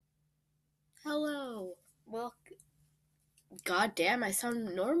God damn, I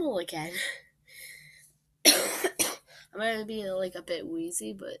sound normal again. I'm gonna be like a bit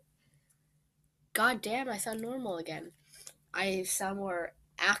wheezy, but god damn, I sound normal again. I sound more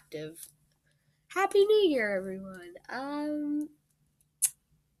active. Happy New Year, everyone.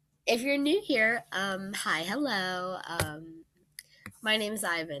 If you're new here, hi, hello. My name is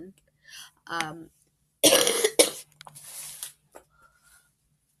Ivan. Um,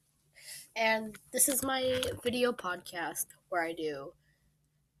 and this is my video podcast where I do,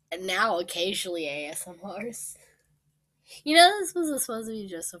 and now occasionally ASMRs. This was supposed to be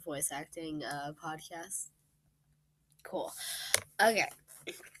just a voice acting podcast. Cool. Okay.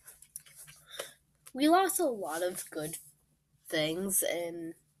 We lost a lot of good things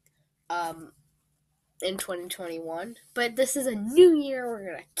um in 2021, but this is a new year.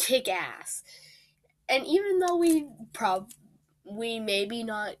 We're gonna kick ass, and even though we maybe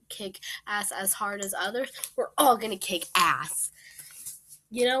not kick ass as hard as others, we're all gonna kick ass.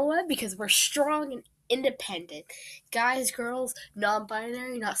 You know what? Because we're strong and independent. Guys, girls,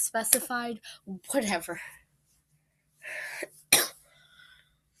 non-binary, not specified, whatever.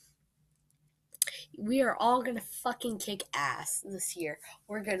 We are all gonna fucking kick ass this year.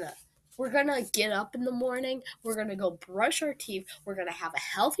 We're gonna get up in the morning. We're gonna go brush our teeth. We're gonna have a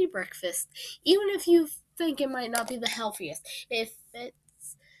healthy breakfast, even if you think it might not be the healthiest. If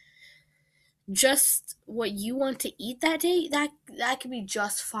it's just what you want to eat that day, that could be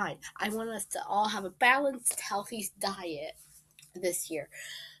just fine. I want us to all have a balanced, healthy diet this year.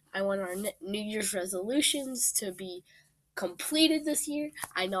 I want our New Year's resolutions to be completed this year.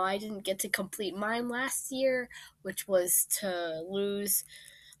 I know I didn't get to complete mine last year, which was to lose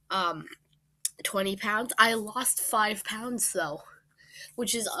 20 pounds. I lost 5 pounds though,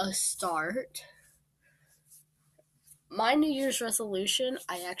 which is a start. My New Year's resolution,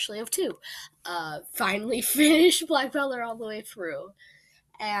 I actually have two. Finally finish Black Butler all the way through,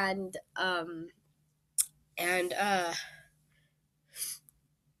 and and uh,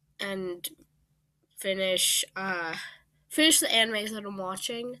 and finish finish the animes that I'm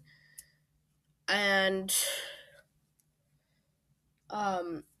watching, and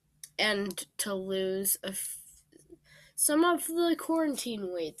um and to lose some of the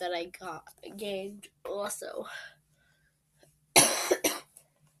quarantine weight that I gained also.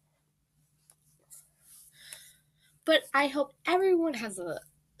 But I hope everyone has a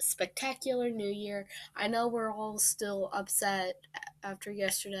spectacular new year. I know we're all still upset after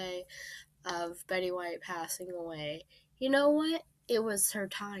yesterday of Betty White passing away. You know what? It was her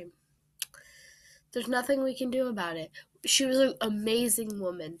time. There's nothing we can do about it. She was an amazing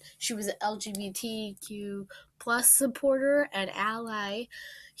woman. She was an LGBTQ plus supporter and ally.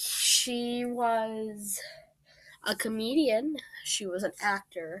 She was a comedian. She was an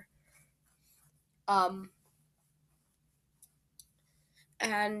actor.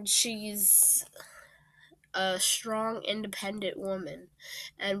 And she's a strong, independent woman,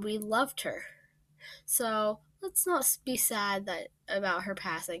 and we loved her. So let's not be sad about her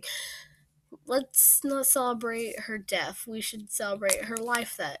passing. Let's not celebrate her death. We should celebrate her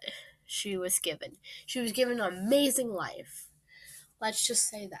life that she was given. She was given an amazing life. Let's just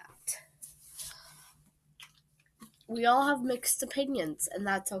say that. We all have mixed opinions, and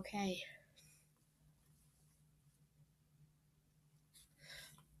that's okay.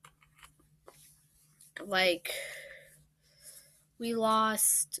 Like, we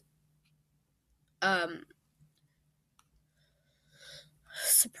lost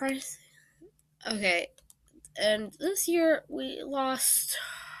surprise. Okay, and this year we lost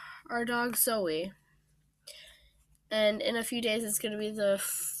our dog Zoe, and in a few days it's going to be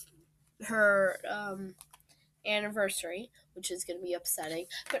her anniversary, which is going to be upsetting.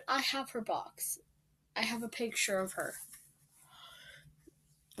 But I have her box. I have a picture of her,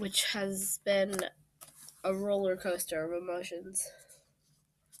 which has been a roller coaster of emotions.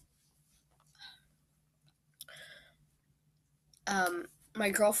 My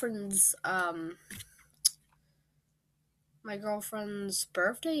girlfriend's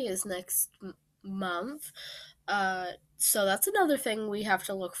birthday is next month. So that's another thing we have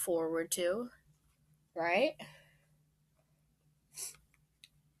to look forward to, right?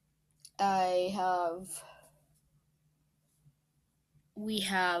 We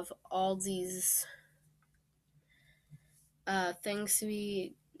have all these things to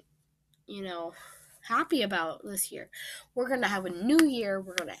be, happy about this year. We're gonna have a new year.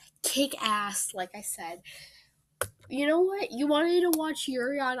 We're gonna kick ass, like I said. You know what? You wanted to watch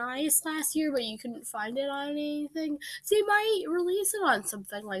Yuri on Ice last year, but you couldn't find it on anything. So you might release it on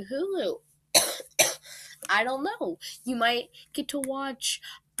something like Hulu. I don't know. You might get to watch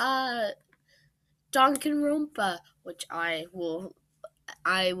Danganronpa, which I will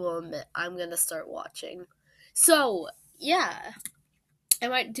admit I'm gonna start watching. So yeah, I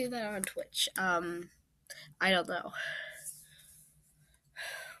might do that on Twitch. I don't know.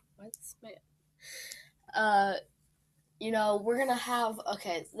 What's my uh we're gonna have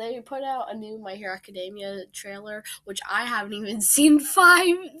they put out a new My Hero Academia trailer, which I haven't even seen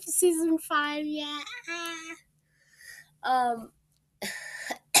season 5 yet. Um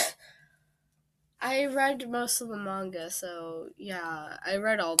I read most of the manga, so yeah, I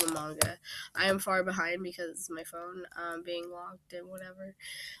read all the manga. I am far behind because my phone being locked and whatever.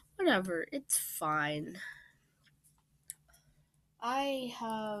 Whatever, it's fine. I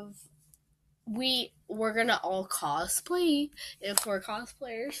have we're gonna all cosplay if we're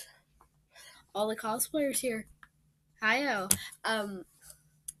cosplayers. All the cosplayers here. Hiyo. Um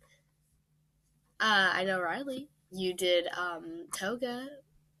I know Riley. You did toga.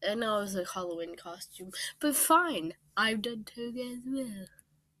 I know it was a Halloween costume, but fine. I've done toga as well,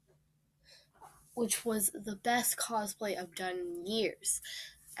 which was the best cosplay I've done in years.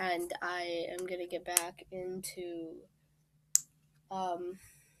 And I am gonna get back into um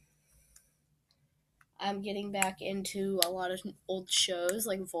I'm getting back into a lot of old shows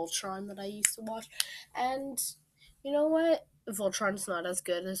like Voltron that I used to watch. And you know what? Voltron's not as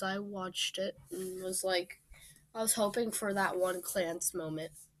good as I watched it and was like I was hoping for that one Clance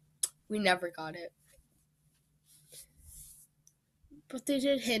moment. We never got it. But they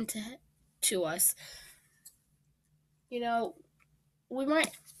did hint to us. You know, we might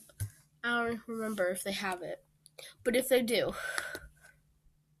I don't remember if they have it. But if they do,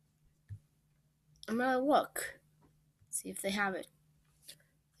 I'm gonna look. See if they have it.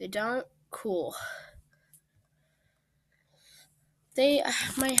 If they don't, cool. They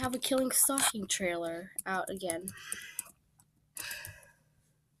might have a Killing Stalking trailer out again.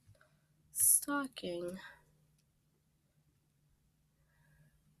 Stalking.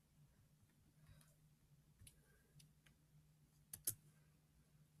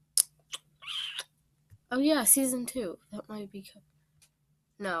 Oh yeah, season 2. That might be.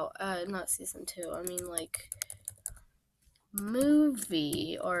 No, not season 2. I mean like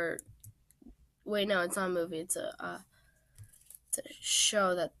movie or wait, no, it's not a movie. It's a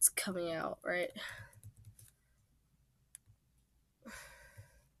show that's coming out, right?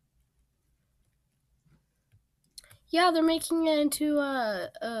 Yeah, they're making it into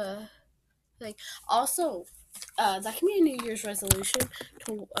a thing. Also, that can be a New Year's resolution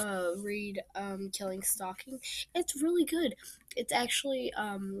to read Killing Stalking. It's really good. It's actually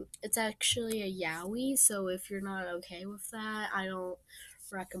a yaoi. So if you're not okay with that, I don't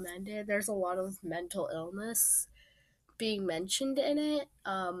recommend it. There's a lot of mental illness being mentioned in it.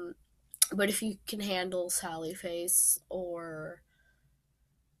 But if you can handle Sally Face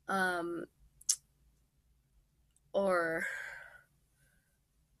um or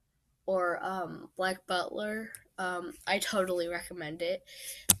Black Butler, I totally recommend it.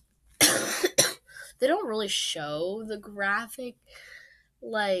 They don't really show the graphic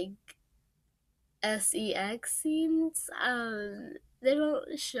like sex scenes. They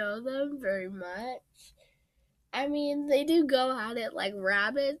don't show them very much. I mean, they do go at it like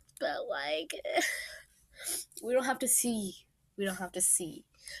rabbits, but like we don't have to see. We don't have to see.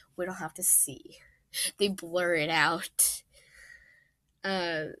 We don't have to see. They blur it out.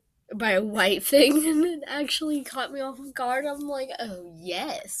 Uh, by a white thing, and it actually caught me off guard. I'm like, oh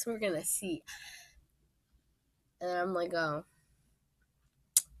yes, we're gonna see. And I'm like, oh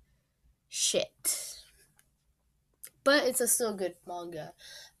shit. But it's a still good manga.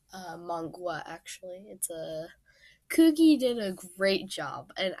 Manga actually. It's a Kugi did a great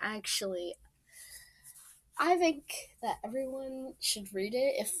job, and actually, I think that everyone should read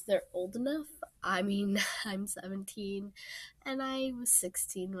it if they're old enough. I mean, I'm 17 and I was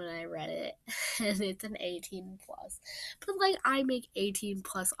 16 when I read it, and it's an 18 plus. But like, I make 18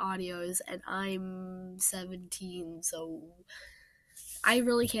 plus audios and I'm 17, so I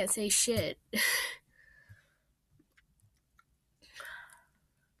really can't say shit.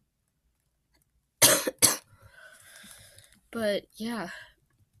 But yeah.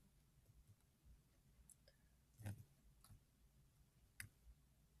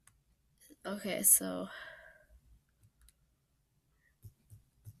 Okay, so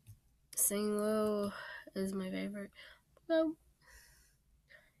Sing Low is my favorite. Well,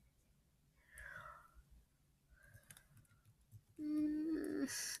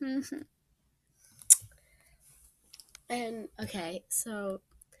 and okay, so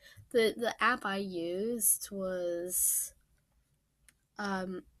the app I used was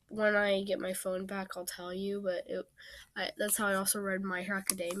when I get my phone back, I'll tell you. But that's how I also read My Hero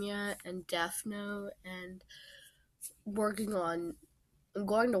Academia and Death Note, and I'm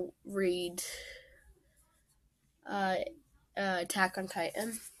going to read Attack on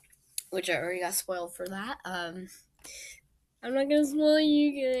Titan, which I already got spoiled for that. I'm not gonna spoil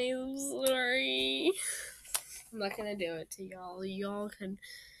you guys. I'm sorry. I'm not gonna do it to y'all. Y'all can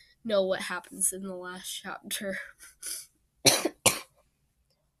know what happens in the last chapter.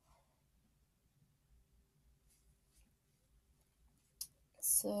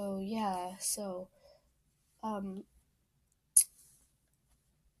 So yeah,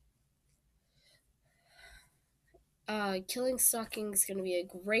 Killing Stalking is gonna be a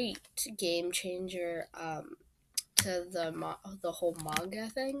great game changer. To the whole manga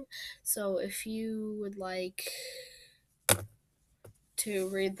thing. So if you would like to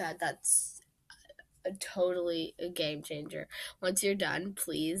read that, that's totally a game changer. Once you're done,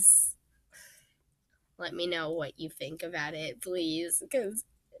 please let me know what you think about it, please, because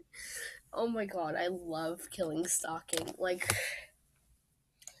oh my god, I love Killing Stalking. Like,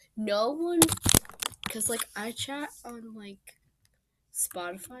 no one, because like I chat on like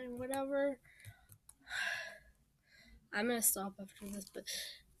Spotify and whatever. I'm gonna stop after this, but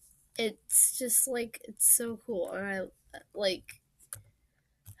it's just like it's so cool, and I like.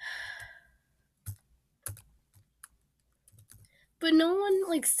 But no one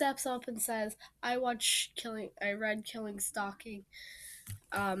like steps up and says, I read Killing Stalking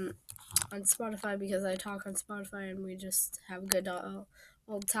on Spotify because I talk on Spotify and we just have a good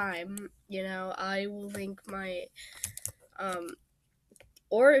old time. You know, I will link my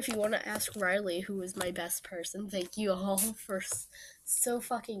or if you want to ask Riley, who is my best person, thank you all for so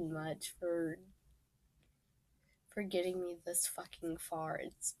fucking much for getting me this fucking far.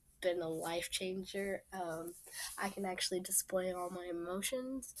 It's been a life changer. I can actually display all my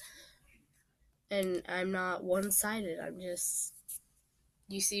emotions, and I'm not one sided.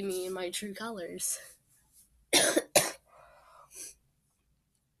 You see me in my true colors.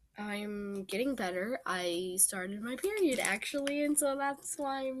 I'm getting better. I started my period actually, and so that's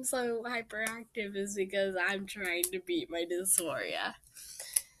why I'm so hyperactive, is because I'm trying to beat my dysphoria.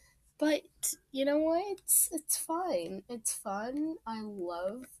 But you know what? It's fine. It's fun. I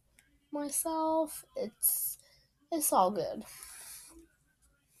love myself. It's all good.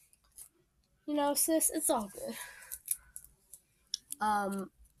 You know, sis, it's all good.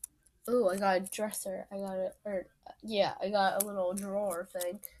 Ooh, I got a dresser. I got a little drawer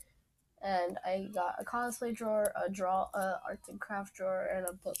thing, and I got a cosplay drawer, a arts and craft drawer, and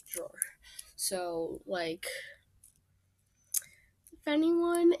a book drawer. So, like,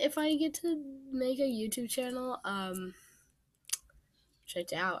 if I get to make a YouTube channel,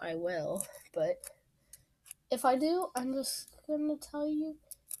 check it out, I will. But if I do, I'm just gonna tell you,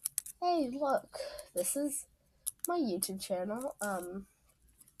 hey, look, this is my YouTube channel.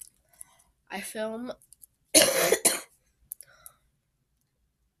 I film.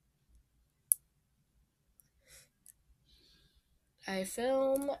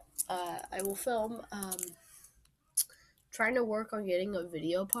 I will film trying to work on getting a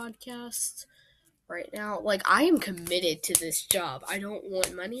video podcast right now. Like, I am committed to this job. I don't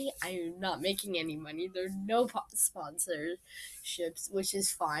want money. I am not making any money. There are no sponsorships, which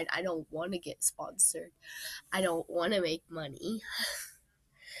is fine. I don't want to get sponsored. I don't want to make money.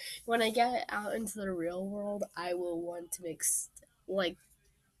 When I get out into the real world, I will want to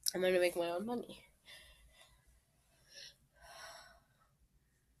I'm going to make my own money.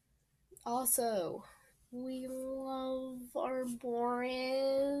 Also, we love our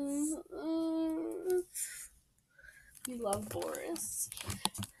Boris. We love Boris.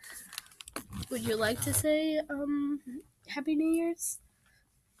 Would you like to say, Happy New Year's?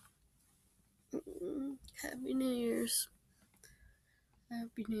 Happy New Year's.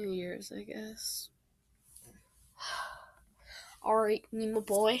 Happy New Year's, I guess. Alright, Nemo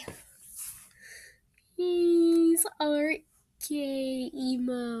boy. He's gay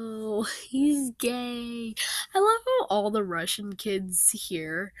emo. He's gay. I love how all the Russian kids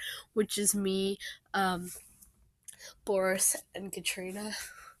here, which is me, Boris, and Katrina,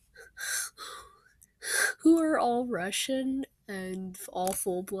 who are all Russian and all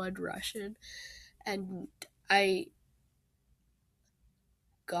full blood Russian. And I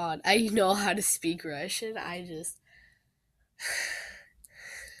know how to speak Russian. I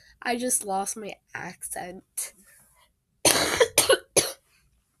just lost my accent.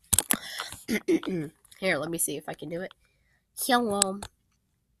 Here, let me see if I can do it. Hello.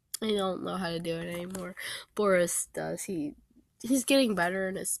 I don't know how to do it anymore. Boris does. He's getting better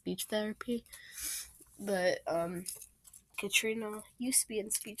in his speech therapy. But Katrina used to be in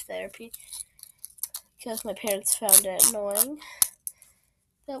speech therapy because my parents found it annoying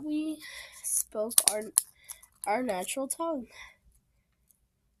that we spoke our natural tongue.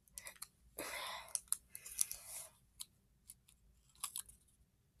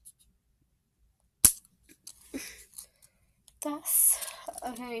 That's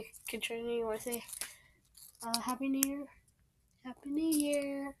okay. Katrina, you want to say Happy New Year? Happy New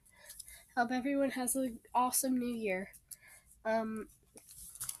Year. Hope everyone has an awesome New Year. My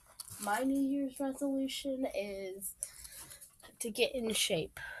New Year's resolution is to get in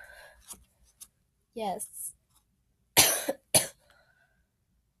shape. Yes.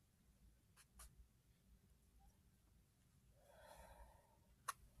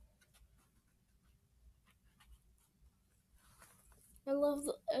 I love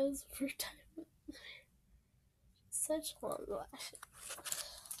the as for time. Such long lashes.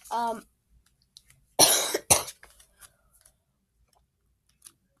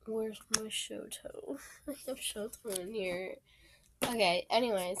 Where's my Shoto? I have Shoto in here. Okay,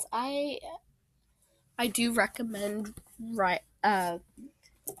 anyways, I do recommend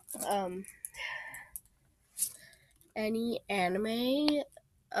any anime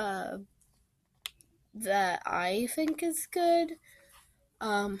that I think is good.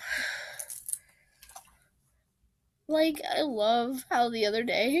 Like, I love how the other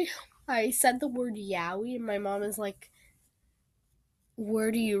day I said the word yaoi and my mom is like,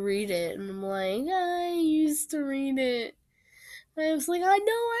 where do you read it? And I'm like, I used to read it. And I was like, I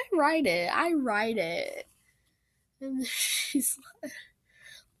know I write it. And she's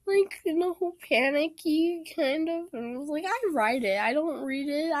like in a whole panicky kind of, and I was like, I write it. I don't read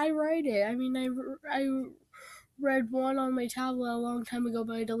it. I write it. I mean, I read one on my tablet a long time ago,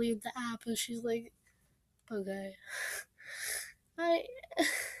 but I deleted the app. And she's like, okay.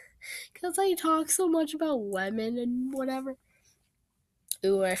 Because I talk so much about lemon and whatever.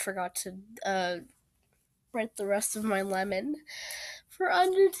 Ooh, I forgot to write the rest of my lemon for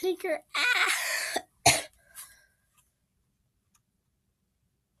Undertaker.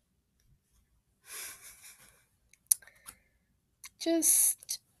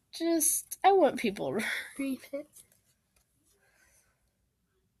 Just, I want people to read it.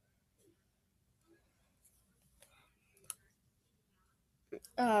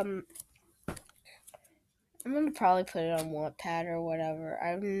 I'm gonna probably put it on Wattpad or whatever.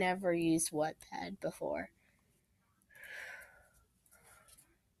 I've never used Wattpad before.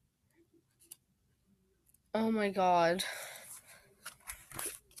 Oh my god.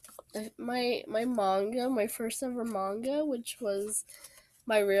 My manga, my first ever manga, which was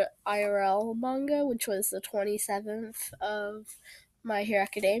my IRL manga, which was the 27th of My Hero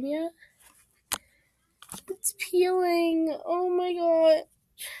Academia. It's peeling. Oh my god.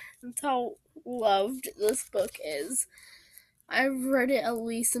 That's how loved this book is. I've read it at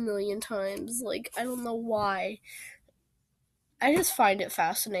least 1,000,000 times. Like, I don't know why. I just find it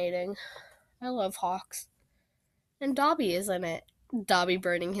fascinating. I love hawks. And Dobby is in it. Dobby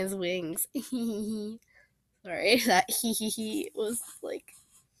burning his wings. Sorry, that he was like,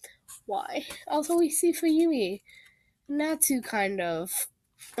 why? Also, we see Fuyumi. Natsu kind of.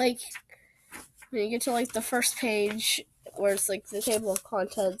 Like, when you get to like the first page, where it's like the table of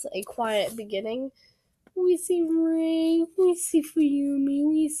contents, a quiet beginning, we see Ray, we see Fuyumi,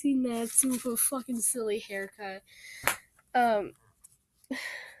 we see Natsu with a fucking silly haircut.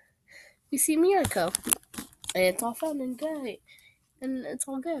 We see Miyako. And it's all fun and good. And it's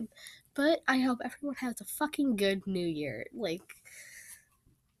all good. But I hope everyone has a fucking good New Year. Like,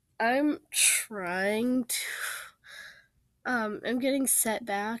 I'm trying to. I'm getting set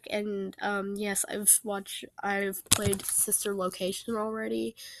back, and yes, I've played Sister Location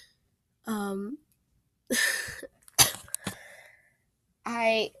already.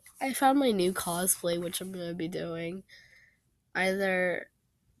 I found my new cosplay, which I'm gonna be doing. Either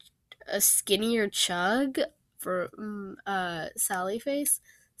a skinnier Chug for Sally Face.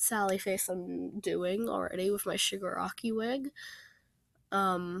 Sally Face I'm doing already with my Shigaraki wig.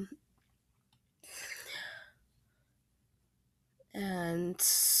 And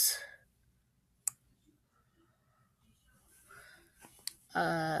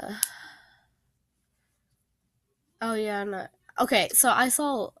oh yeah, no. Okay, so I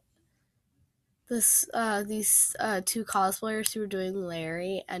saw these two cosplayers who were doing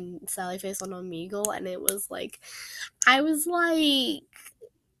Larry and Sally Face on Omegle, and it was like, I was like,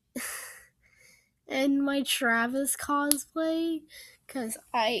 in my Travis cosplay, because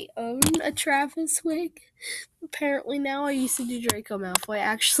I own a Travis wig. Apparently now I used to do Draco Malfoy,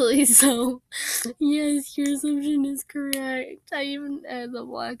 actually, so yes, your assumption is correct. I even had the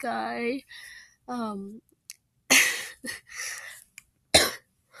black eye.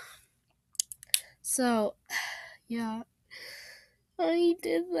 So, yeah, I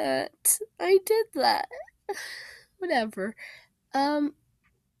did that. I did that. Whatever. Um,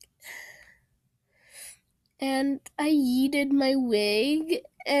 and I yeeted my wig,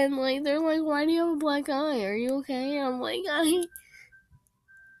 and like they're like, "Why do you have a black eye? Are you okay?" And I'm like,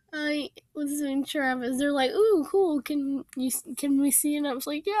 I was doing Travis. They're like, "Ooh, cool. Can we see?" And I was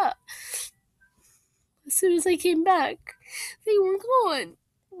like, "Yeah." As soon as I came back, they were gone.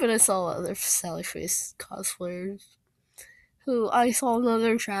 But I saw other Sally Face cosplayers. Who I saw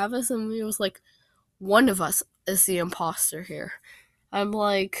another Travis, and he was like, "One of us is the imposter here." I'm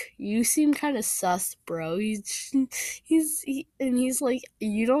like, "You seem kind of sus, bro." And he's like,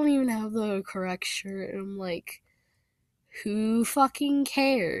 "You don't even have the correct shirt." And I'm like, "Who fucking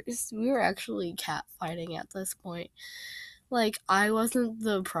cares?" We were actually catfighting at this point. Like, I wasn't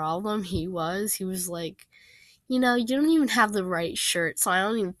the problem. He was. He was like, "You know, you don't even have the right shirt, so I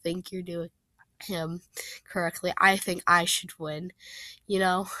don't even think you're doing him correctly. I think I should win." You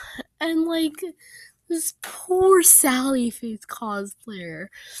know? And like, this poor Sally Face cosplayer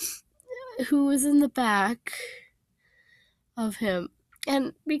who was in the back of him.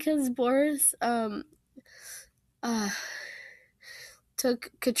 And because Boris uh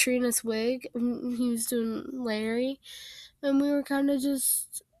took Katrina's wig, he was doing Larry, and we were kind of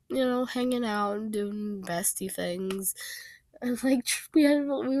just, hanging out and doing bestie things. And like we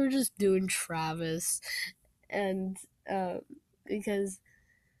were just doing Travis, and because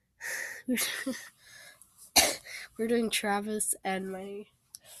we were doing Travis, and my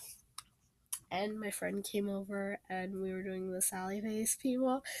friend came over, and we were doing the Sally Face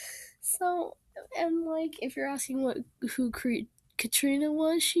people. So, and like, if you're asking who Katrina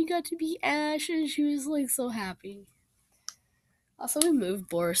was, she got to be Ash, and she was like so happy. Also, we moved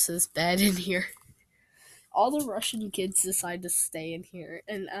Boris's bed in here. All the Russian kids decide to stay in here,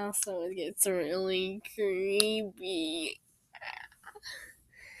 and also it gets really creepy.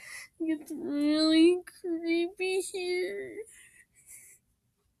 It gets really creepy here.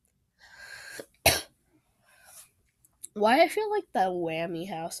 Why I feel like that whammy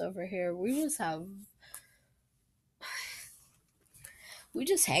house over here, we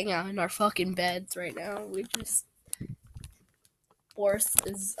just hang out in our fucking beds right now. Boris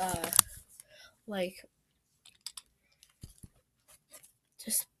is like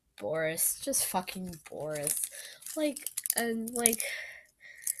just Boris, just fucking Boris. Like, and like,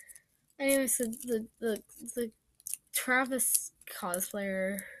 anyways, the Travis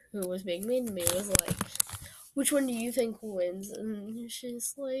cosplayer who was being mean to me was like, "Which one do you think wins?" And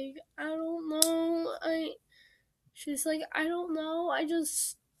she's like, "I don't know. She's like, "I don't know.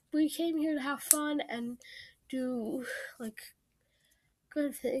 We came here to have fun and do like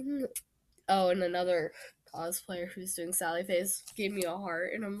good thing." Oh, and another cosplayer who's doing Sally Face gave me a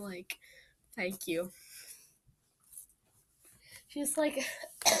heart, and I'm like, "Thank you." She's like,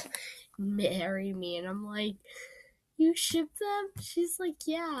 "Marry me," and I'm like, "You ship them?" She's like,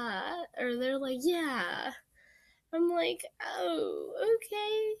 "Yeah," or they're like, "Yeah." I'm like, "Oh,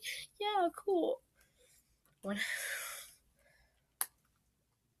 okay, yeah, cool." What?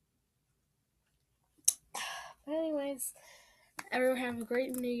 But anyways, everyone have a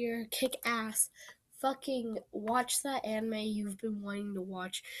great New Year. Kick ass. Fucking watch that anime you've been wanting to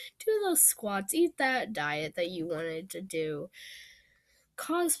watch. Do those squats. Eat that diet that you wanted to do.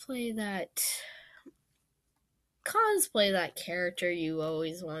 Cosplay that character you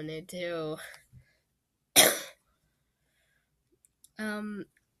always wanted to. um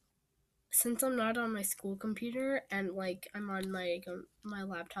since I'm not on my school computer, and like I'm on my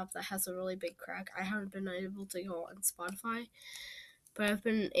laptop that has a really big crack, I haven't been able to go on Spotify, but I've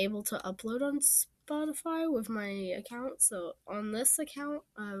been able to upload on Spotify with my account. So on this account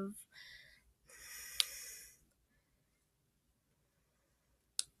of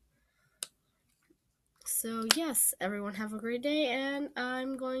So yes, everyone have a great day, and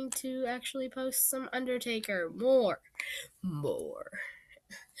I'm going to actually post some Undertaker more.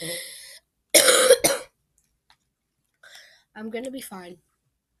 I'm gonna be fine.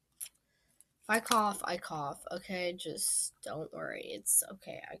 If I cough, I cough. Okay, just don't worry. It's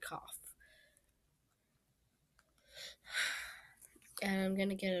okay. I cough. And I'm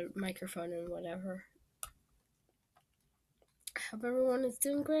gonna get a microphone and whatever. Hope everyone is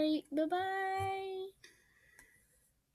doing great. Bye bye.